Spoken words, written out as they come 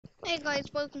Hey guys,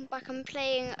 welcome back. I'm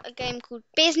playing a game called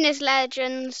Business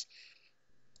Legends.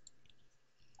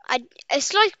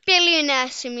 It's like Billionaire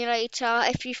Simulator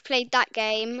if you've played that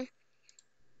game,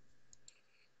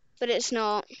 but it's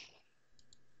not.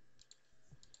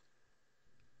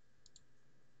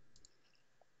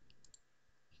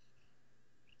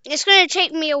 It's going to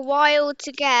take me a while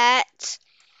to get.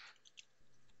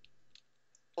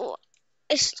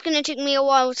 It's going to take me a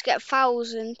while to get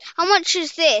 1,000. How much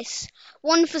is this?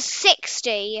 One for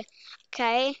 60.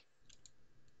 Okay.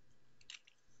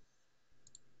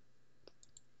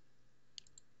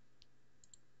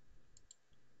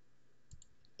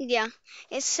 Yeah,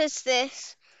 it says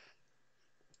this.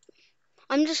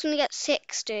 I'm just going to get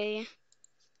 60.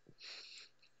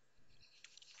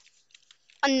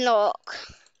 Unlock.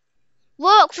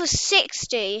 Work for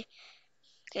 60.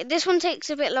 Okay, this one takes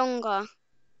a bit longer,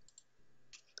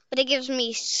 but it gives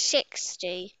me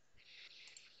 60.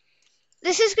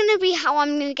 This is going to be how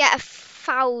I'm going to get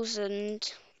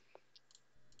 1,000.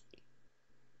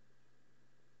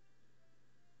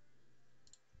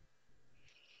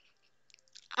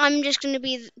 I'm just going to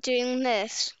be doing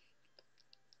this.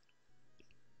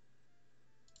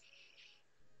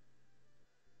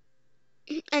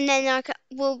 And then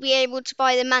will be able to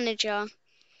buy the manager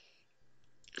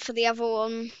for the other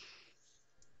one.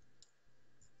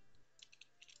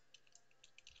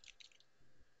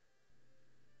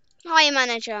 Hi,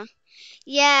 manager.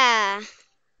 Yeah.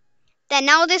 Then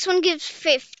now this one gives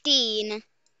 15.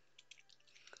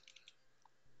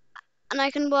 And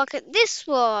I can work at this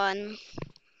one.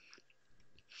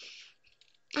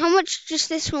 How much does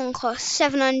this one cost?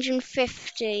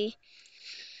 750.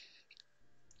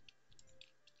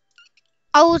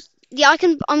 Oh, yeah,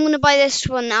 I'm going to buy this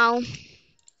one now.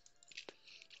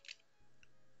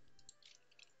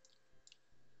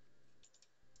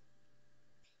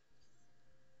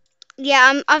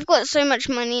 Yeah, I've got so much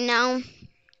money now.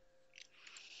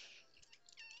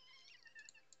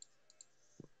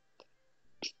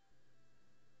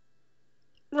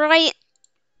 Right.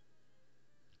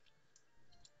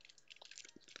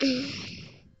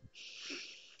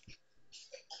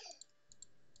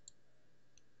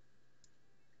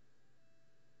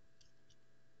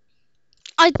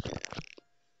 I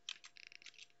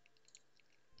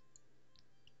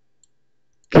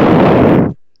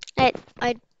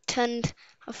I turned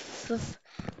off the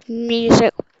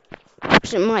music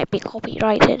because it might be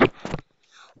copyrighted.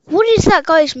 What is that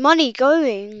guy's money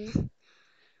going?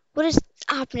 What is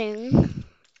happening?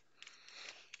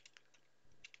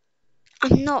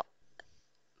 I'm not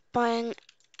buying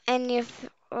any of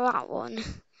that one.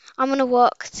 I'm gonna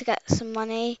work to get some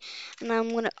money and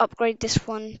I'm gonna upgrade this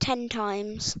one 10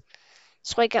 times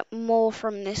so I get more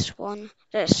from this one.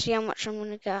 Let's see how much I'm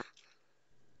gonna get.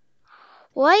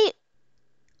 Wait,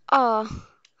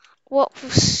 what for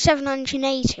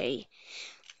 780?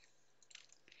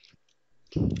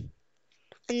 And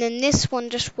then this one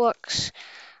just works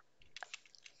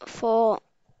for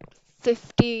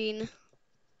 15.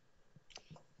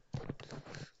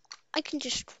 I can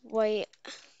just wait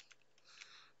a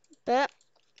bit.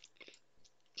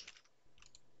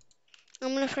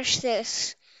 I'm gonna push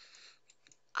this.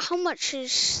 How much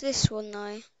is this one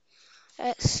though?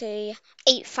 Let's see.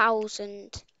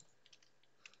 8,000.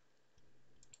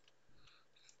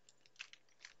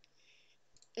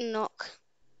 Knock.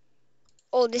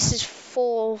 Oh, this is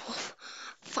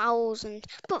 4,000.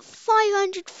 But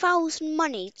 500,000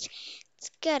 money to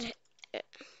get it.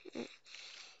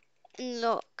 And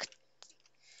look.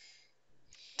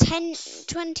 10,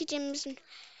 20 gems and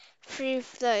 3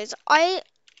 of those. I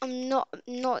am not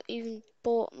even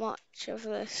bought much of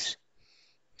this.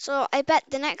 So I bet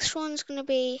the next one's gonna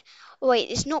be. Oh,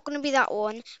 wait, it's not gonna be that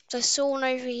one. Because I saw one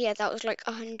over here that was like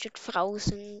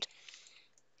 100,000.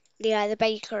 Yeah, the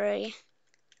bakery.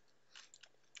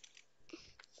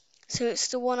 So it's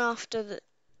the one after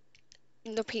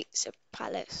the pizza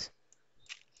palace.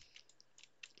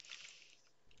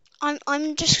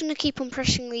 I'm just gonna keep on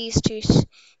pressing these two.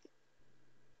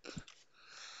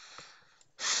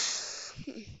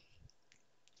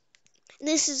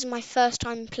 This is my first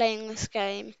time playing this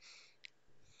game.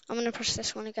 I'm gonna press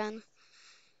this one again.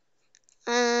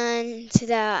 And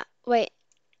that. Wait.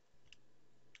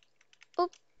 Oh,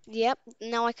 yep.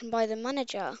 Now I can buy the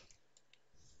manager.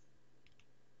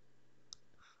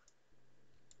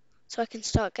 So I can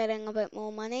start getting a bit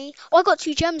more money. Oh, I got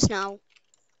 2 gems now.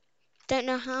 Don't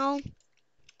know how,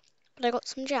 but I got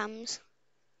some gems.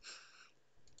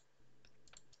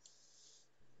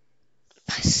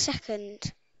 Per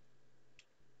second.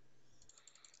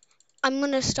 I'm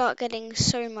gonna start getting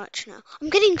so much now.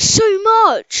 I'm getting so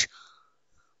much!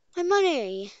 My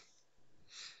money!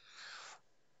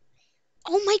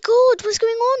 Oh my god, what's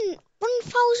going on?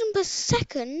 1,000 per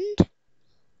second?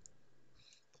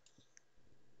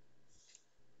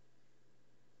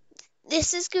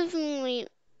 This is giving me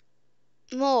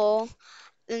more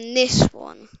than this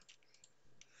one.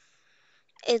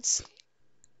 It's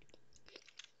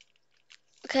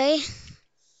okay.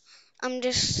 I'm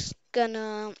just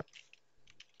gonna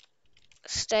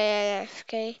stay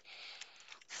AFK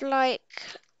for like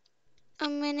a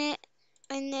minute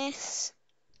in this.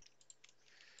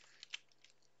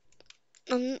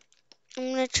 I'm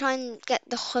gonna try and get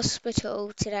the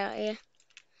hospital today,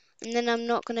 and then I'm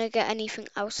not gonna get anything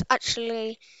else.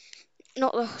 Actually,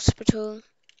 not the hospital.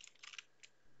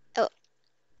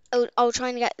 I'll try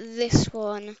and get this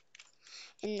one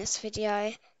in this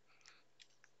video,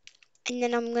 and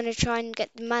then I'm gonna try and get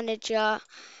the manager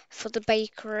for the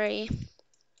bakery.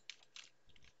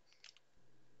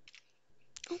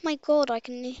 Oh my god,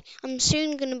 I'm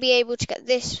soon gonna be able to get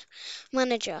this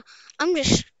manager. I'm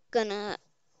just gonna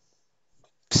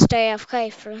stay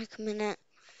AFK for like a minute.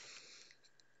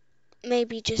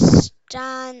 Maybe just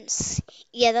dance.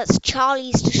 Yeah, that's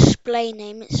Charlie's display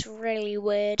name. It's really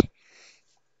weird.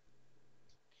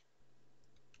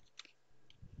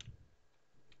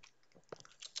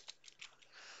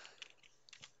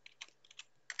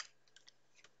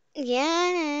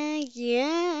 Yeah.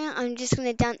 I'm just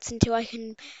gonna dance until I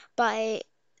can buy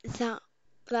that.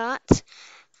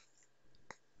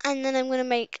 And then I'm gonna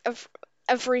make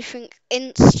everything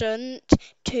instant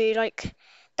to like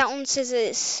that one says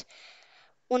it's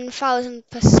 1,000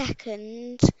 per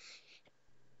second.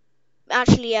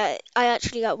 Actually, I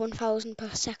actually got 1,000 per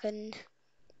second.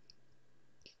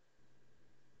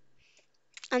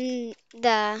 And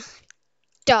there,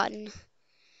 done.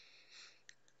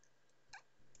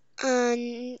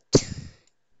 And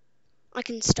I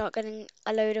can start getting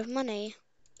a load of money.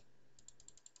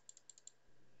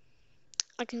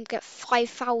 I can get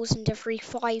 5,000 every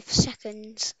 5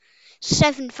 seconds.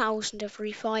 7,000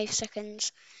 every 5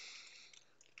 seconds.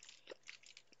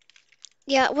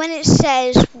 Yeah, when it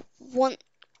says one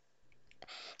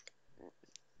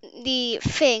the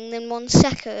thing, then 1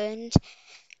 second,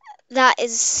 that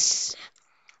is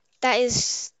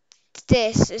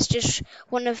this is just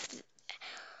one of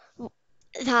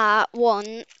that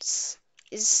once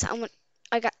is how much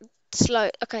I got slow.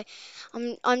 Okay,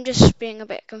 I'm just being a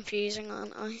bit confusing,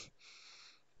 aren't I?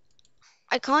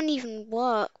 I can't even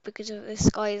work because of this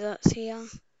guy that's here.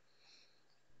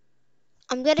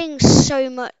 I'm getting so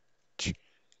much.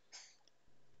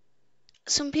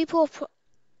 Some people are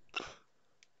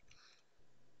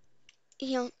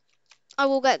yeah, I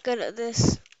will get good at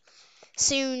this.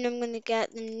 Soon I'm gonna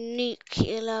get the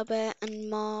nuclear bit and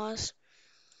Mars.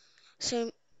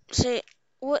 So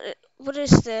what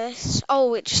is this?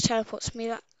 Oh, it just teleports me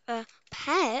back there.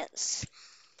 Pets?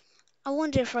 I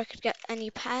wonder if I could get any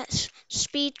pets.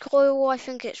 Speed coil, I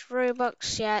think it's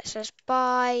Robux. Yeah, it says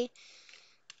buy.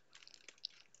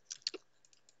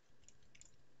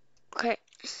 Okay.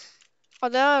 Oh,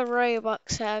 there are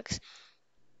Robux eggs.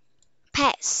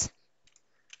 Pets.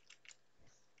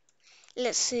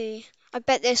 Let's see. I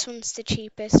bet this one's the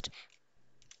cheapest.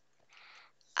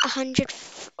 100.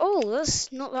 Oh,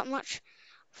 that's not that much.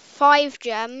 5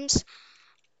 gems.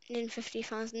 And then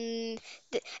 50,000.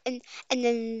 And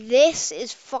then this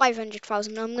is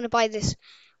 500,000. I'm gonna buy this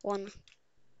one.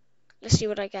 Let's see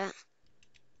what I get.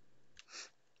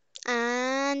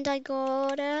 And I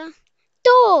got a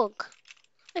dog.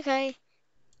 Okay.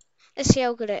 Let's see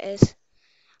how good it is.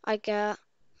 I get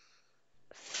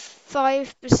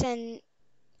 5%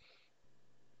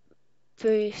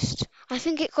 boost. I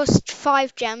think it cost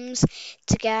 5 gems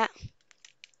to get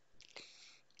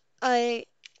a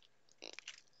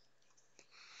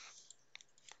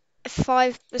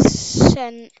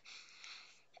 5%.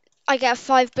 I get a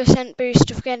 5%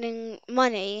 boost of getting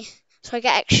money, so I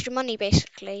get extra money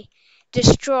basically.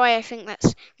 Destroy, I think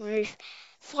that's remove.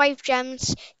 5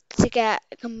 gems to get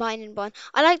a combining one.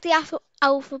 I like the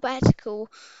alphabetical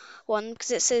one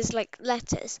because it says like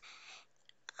letters.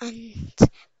 And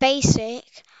basic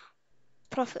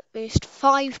profit boost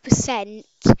 5%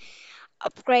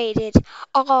 upgraded.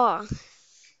 Ah,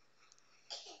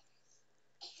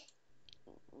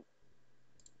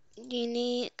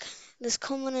 unique. There's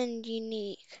common and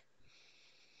unique.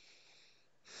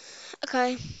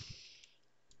 Okay,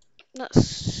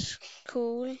 that's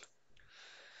cool.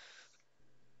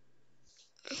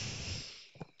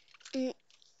 Mm,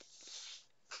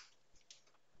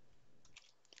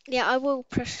 yeah, I will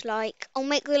press like. I'll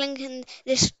make the link in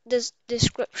this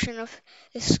description of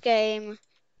this game.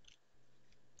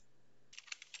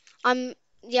 I'm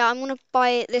I'm gonna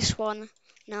buy this one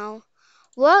now.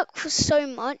 work for so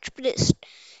much, but it's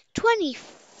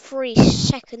 23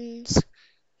 seconds.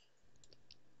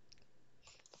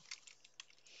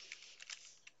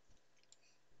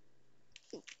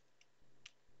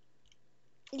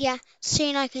 Yeah,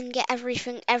 soon I can get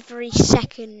everything every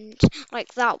second,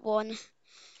 like that one.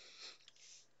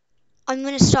 I'm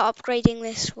gonna start upgrading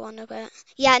this one a bit.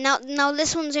 Yeah, now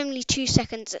this one's only 2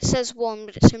 seconds. It says 1,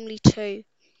 but it's only 2,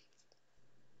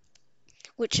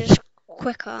 which is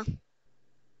quicker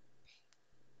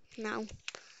now.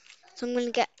 So I'm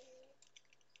gonna get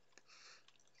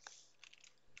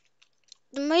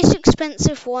the most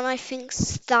expensive one. I think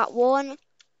is that one.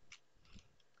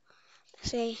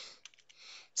 Let's see,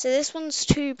 so this one's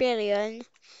 2 billion,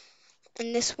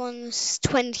 and this one's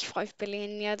 25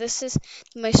 billion. Yeah, this is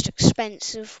the most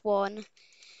expensive one.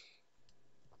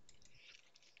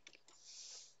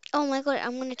 Oh my god,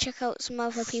 I'm gonna check out some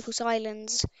other people's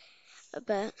islands a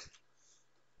bit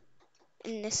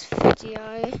in this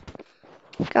video.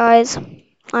 Guys,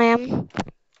 I am.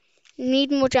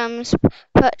 Need more gems,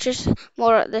 purchase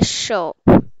more at the shop.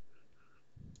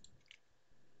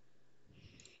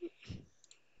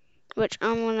 Which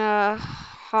I'm gonna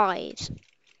hide.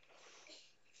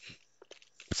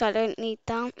 So I don't need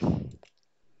that.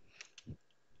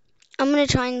 I'm gonna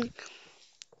try and,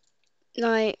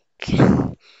 like,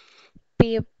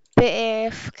 be a bit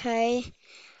AFK.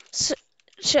 So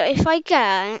if I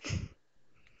get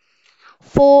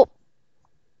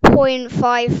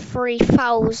 4.53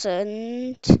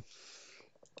 thousand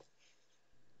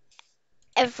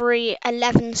every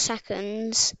 11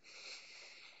 seconds,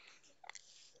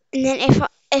 and then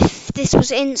if this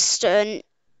was instant,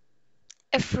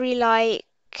 every like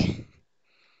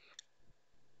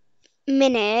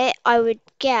minute I would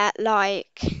get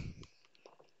like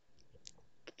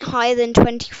higher than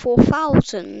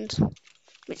 24,000,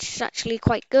 which is actually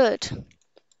quite good.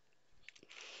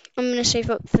 I'm going to save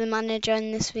up for the manager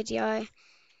in this video.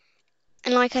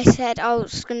 And like I said, I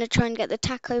was going to try and get the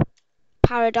Taco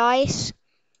Paradise.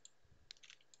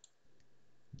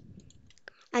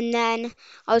 And then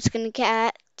I was going to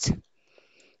get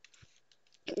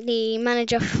the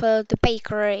manager for the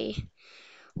bakery,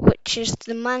 which is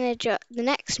the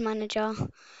next manager.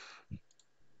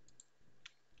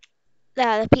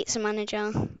 There, the pizza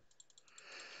manager.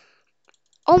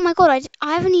 Oh my god,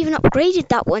 I haven't even upgraded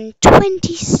that one.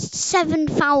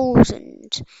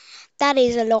 27,000. That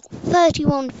is a lot.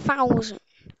 31,000.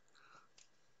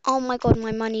 Oh my god,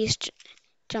 my money's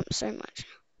jumped so much.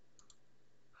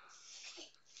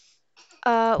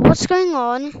 What's going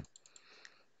on?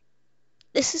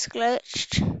 This is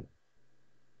glitched.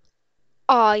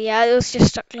 Oh yeah, it was just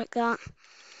stuck like that.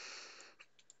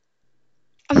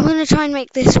 I'm gonna try and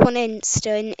make this one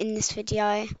instant in this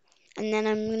video. And then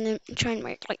I'm gonna try and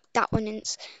make like that one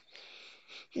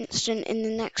instant in the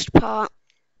next part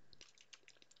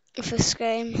of this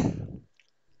game.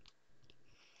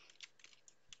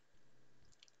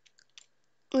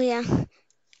 Well, yeah.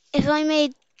 If I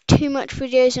made too much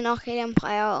videos in Arcade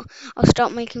Empire, I'll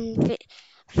start making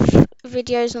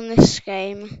videos on this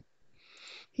game.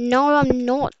 No, I'm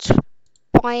not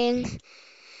buying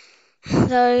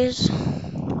those.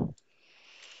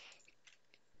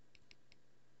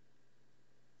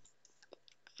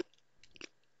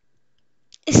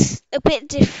 It's a bit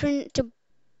different to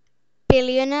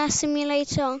Billionaire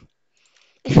Simulator,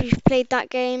 if you've played that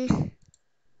game,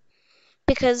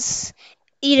 because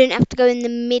you don't have to go in the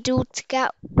middle to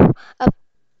get one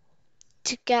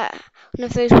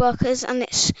of those workers, and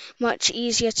it's much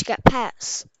easier to get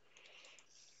pets.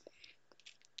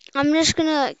 I'm just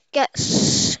gonna get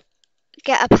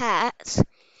a pet,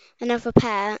 another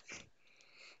pet.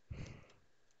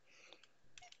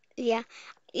 Yeah,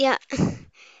 yeah.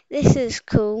 This is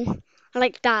cool. I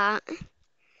like that.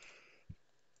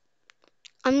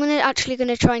 I'm actually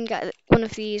gonna try and get one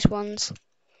of these ones.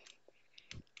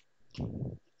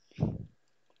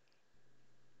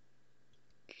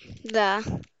 There.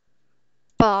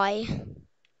 Buy.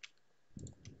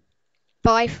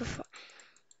 Buy for.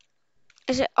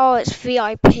 Is it? Oh, it's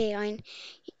VIP.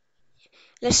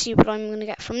 Let's see what I'm gonna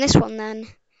get from this one then.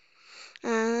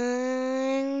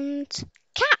 And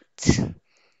cat.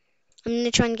 I'm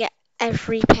gonna try and get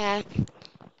every pair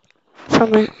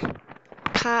from a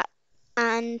cat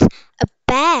and a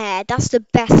bear. That's the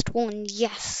best one.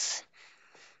 Yes.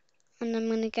 And I'm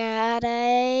gonna get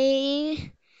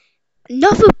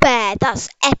another bear. That's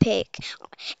epic.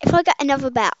 If I get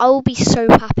another bear, I will be so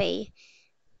happy.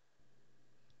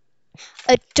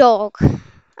 A dog.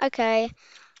 Okay.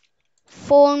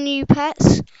 4 new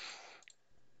pets.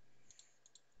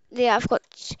 Yeah, I've got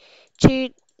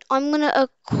 2. I'm gonna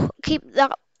keep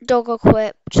that dog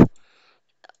equipped.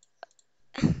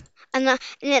 and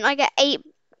then I get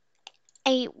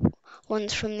eight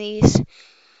ones from these.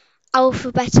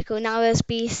 Alphabetical. Now there's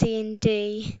B, C, and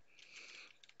D.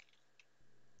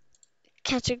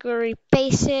 Category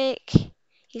basic.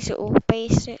 These are all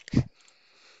basic.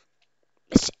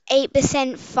 It's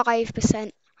 8%,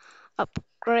 5%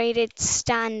 upgraded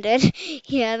standard.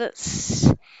 Yeah,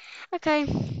 that's okay.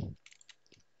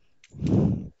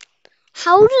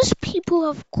 How does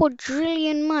people have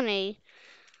quadrillion money?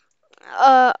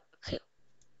 Okay.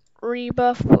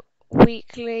 Rebuff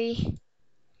weekly,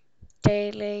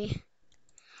 daily.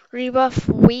 Rebuff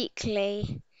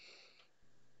weekly.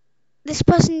 This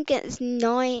person has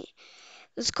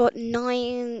got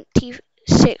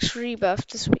 96 rebuff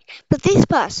this week. But this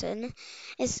person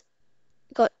has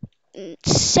got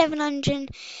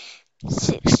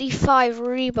 765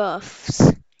 rebuffs.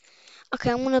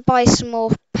 Okay, I'm gonna buy some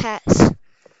more pets.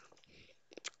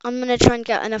 I'm gonna try and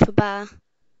get another bear.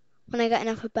 When I get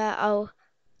another bear,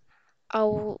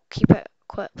 I'll keep it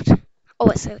equipped. Oh,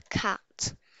 it's a cat.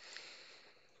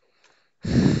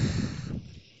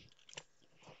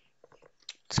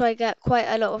 So I get quite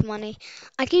a lot of money.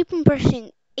 I keep on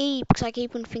pressing E because I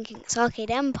keep on thinking it's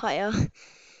Arcade Empire.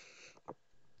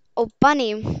 Oh,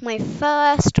 bunny, my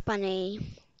first bunny.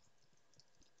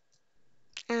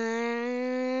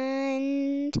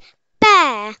 And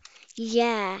bear.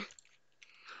 Yeah.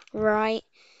 Right.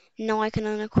 Now I can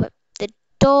unequip the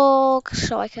dog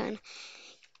so I can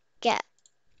get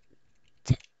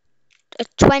a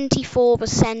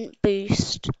 24%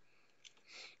 boost.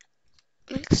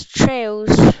 Mixed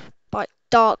trails by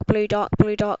dark blue, dark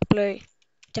blue, dark blue.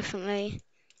 Definitely.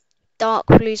 Dark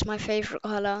blue is my favourite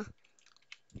colour.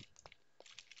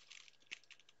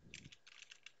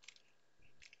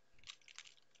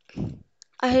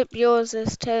 I hope yours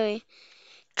is too.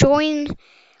 Join.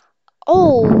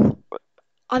 Oh,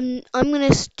 I'm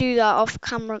gonna do that off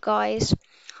camera, guys.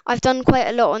 I've done quite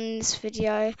a lot on this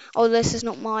video. Oh, this is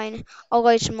not mine. I'll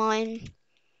go to mine.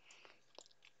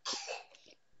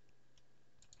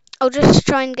 I'll just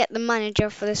try and get the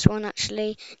manager for this one,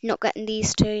 actually, not getting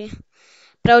these two.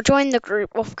 But I'll join the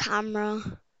group off camera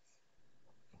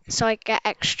so I get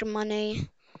extra money.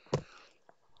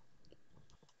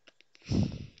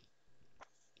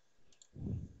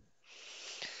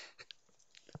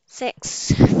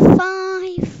 Six,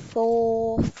 5,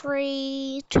 4,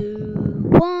 3, 2,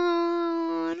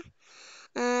 1,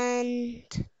 and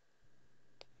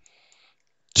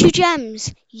 2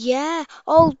 gems. Yeah.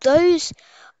 Oh, those.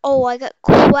 Oh, I get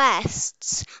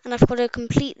quests and I've got to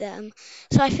complete them.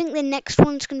 So I think the next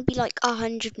one's going to be like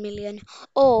 100 million.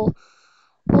 Or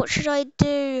what should I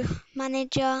do,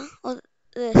 manager? Or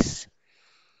this?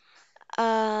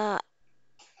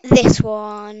 This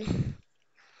one.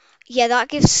 Yeah, that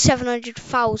gives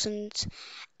 700,000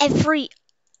 over a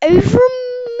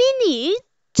minute.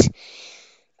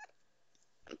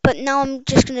 But now I'm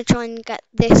just going to try and get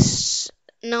this.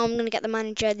 Now I'm going to get the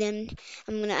manager, then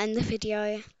I'm going to end the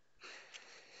video.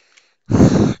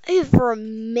 Over a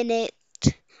minute.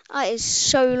 That is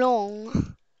so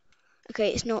long.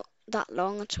 Okay, it's not that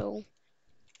long at all.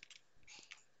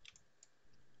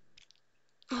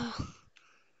 Oh,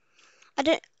 I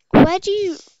don't. Where do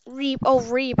you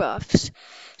rebuffs?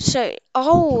 So,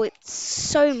 oh, it's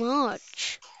so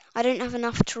much. I don't have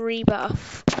enough to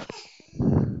rebuff.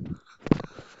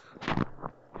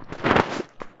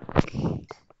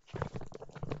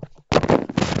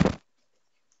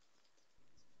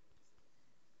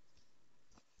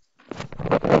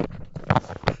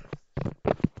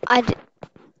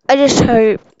 I just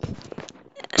hope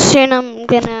soon I'm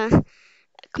gonna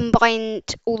combine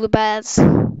all the bears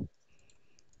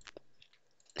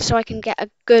so I can get a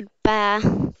good bear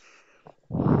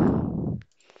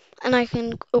and I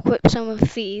can equip some of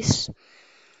these.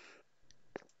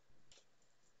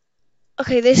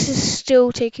 Okay, this is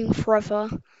still taking forever,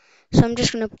 so I'm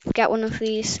just gonna get one of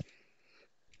these.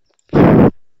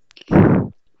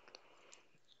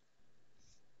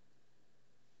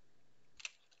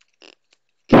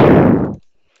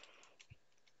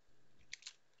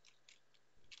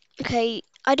 Okay,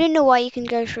 I don't know why you can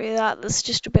go through that. That's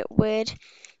just a bit weird.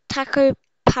 Taco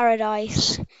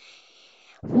Paradise.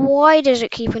 Why does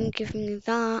it keep on giving me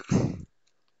that?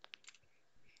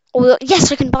 Oh,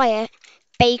 yes, I can buy it.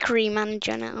 Bakery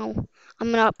manager now.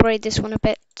 I'm gonna upgrade this one a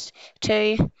bit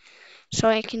too, so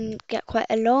I can get quite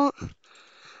a lot.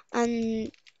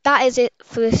 And that is it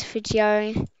for this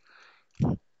video.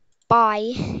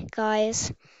 Bye,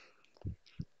 guys.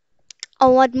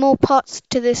 I'll add more parts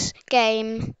to this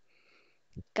game,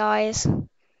 guys.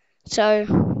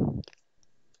 So,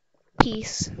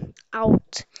 peace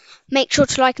out. Make sure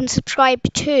to like and subscribe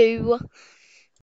too.